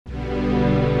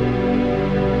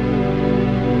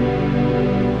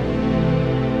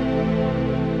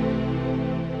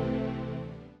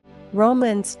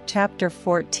Romans chapter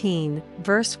 14,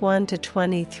 verse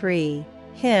 1-23,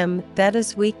 Him that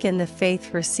is weak in the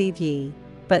faith receive ye,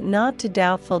 but not to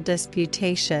doubtful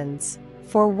disputations.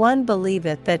 For one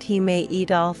believeth that he may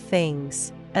eat all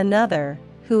things, another,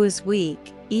 who is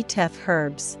weak, eateth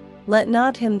herbs. Let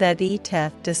not him that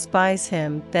eateth despise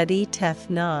him that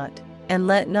eateth not, and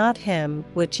let not him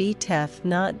which eateth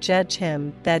not judge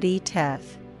him that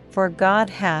eateth, for God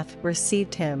hath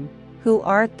received him. Who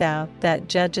art thou that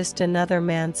judgest another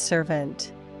man's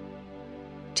servant?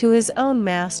 To his own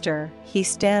master he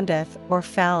standeth or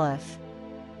falleth.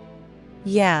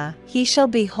 Yea, he shall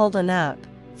be holden up,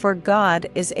 for God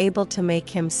is able to make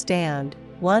him stand.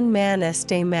 One man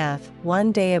esteemeth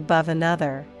one day above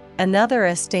another, another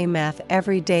esteemeth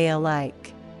every day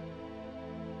alike.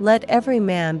 Let every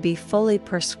man be fully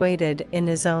persuaded in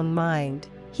his own mind.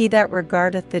 He that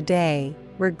regardeth the day,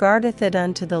 regardeth it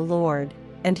unto the Lord,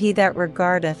 and he that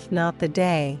regardeth not the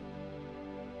day,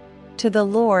 to the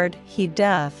Lord he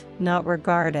doth not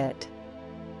regard it.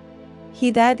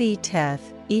 He that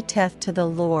eateth, eateth to the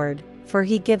Lord, for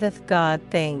he giveth God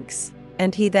thanks,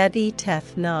 and he that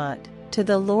eateth not, to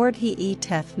the Lord he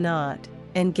eateth not,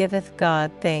 and giveth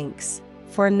God thanks.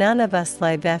 For none of us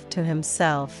liveth to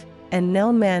himself, and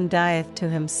no man dieth to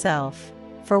himself.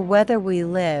 For whether we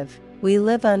live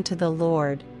unto the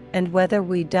Lord, and whether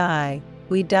we die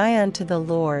unto the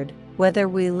Lord. Whether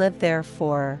we live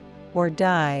therefore, or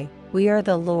die, we are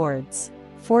the Lord's.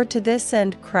 For to this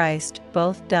end Christ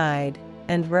both died,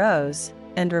 and rose,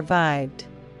 and revived,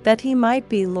 that he might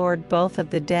be Lord both of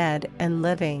the dead and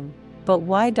living. But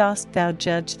why dost thou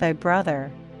judge thy brother?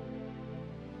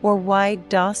 Or why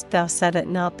dost thou set at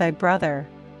naught thy brother?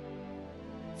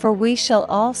 For we shall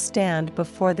all stand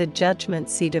before the judgment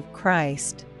seat of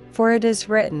Christ. For it is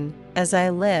written, As I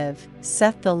live,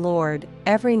 saith the Lord,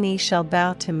 every knee shall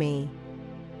bow to me,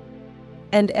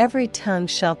 and every tongue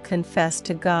shall confess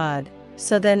to God.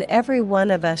 So then every one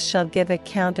of us shall give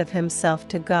account of himself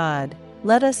to God.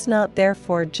 Let us not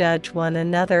therefore judge one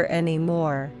another any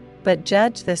more, but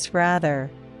judge this rather,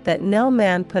 that no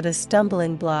man put a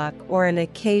stumbling block or an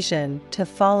occasion to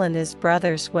fall in his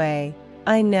brother's way.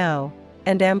 I know,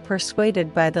 and am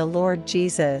persuaded by the Lord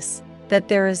Jesus, that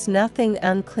there is nothing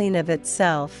unclean of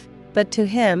itself, but to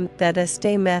him that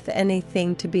esteemeth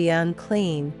anything to be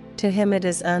unclean, to him it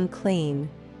is unclean.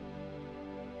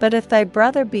 But if thy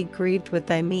brother be grieved with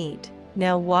thy meat,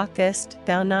 now walkest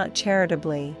thou not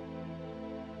charitably?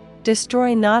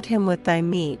 Destroy not him with thy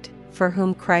meat, for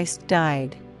whom Christ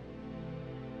died.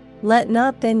 Let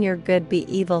not then your good be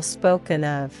evil spoken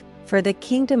of, for the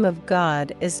kingdom of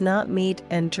God is not meat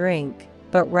and drink,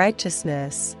 but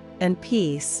righteousness, and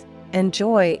peace, and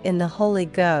joy in the Holy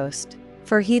Ghost.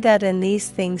 For he that in these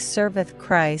things serveth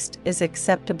Christ is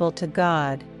acceptable to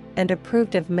God, and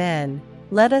approved of men.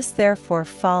 Let us therefore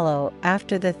follow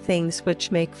after the things which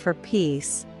make for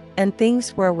peace, and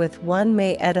things wherewith one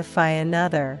may edify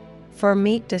another. For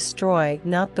meat destroy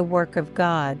not the work of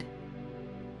God.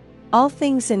 All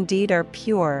things indeed are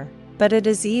pure, but it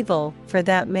is evil for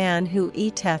that man who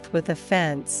eateth with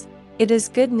offense. It is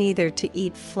good neither to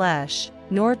eat flesh,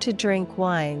 nor to drink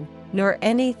wine, nor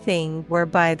anything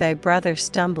whereby thy brother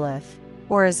stumbleth,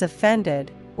 or is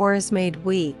offended, or is made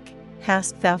weak.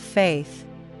 Hast thou faith?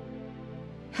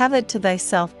 Have it to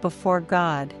thyself before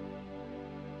God.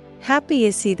 Happy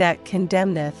is he that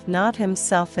condemneth not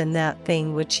himself in that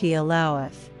thing which he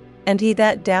alloweth. And he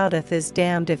that doubteth is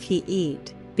damned if he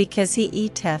eat, because he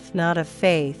eateth not of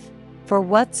faith. For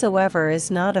whatsoever is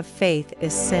not of faith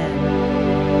is sin.